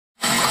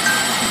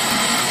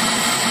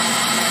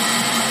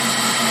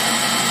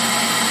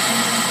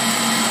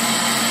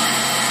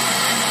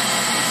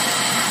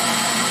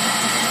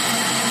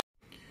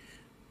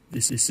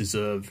This is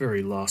a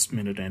very last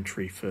minute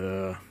entry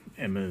for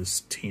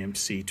Emma's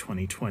TMC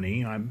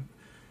 2020.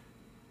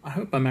 I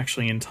hope I'm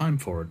actually in time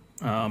for it.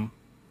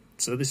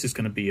 So this is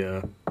going to be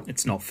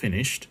it's not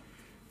finished.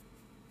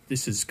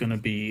 This is going to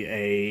be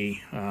a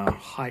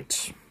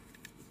height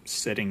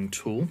setting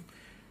tool.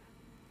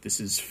 This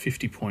is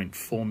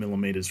 50.4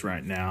 millimeters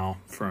right now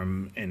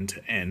from end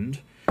to end.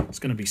 It's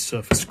going to be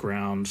surface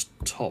ground,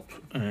 top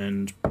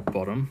and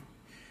bottom.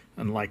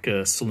 And like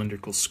a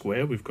cylindrical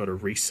square, we've got a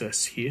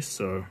recess here,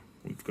 so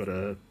we've got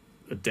a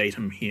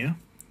datum here.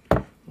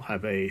 We'll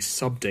have a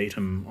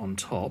sub-datum on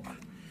top,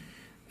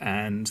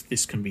 and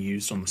this can be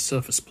used on the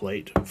surface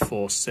plate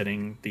for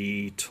setting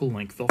the tool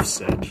length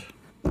offset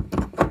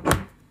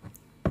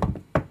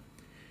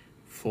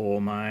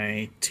for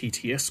my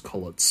TTS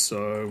collets.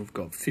 So we've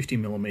got 50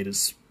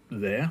 millimeters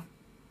there.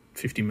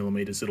 50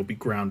 millimeters, it'll be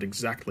ground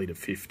exactly to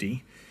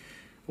 50,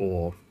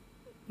 or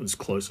as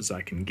close as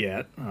I can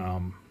get.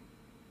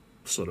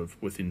 Sort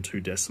of within 2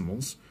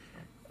 decimals,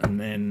 and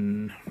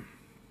then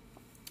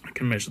I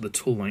can measure the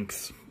tool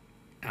length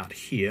out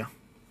here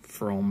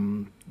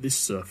from this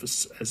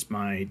surface as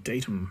my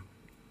datum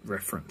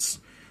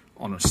reference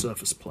on a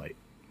surface plate.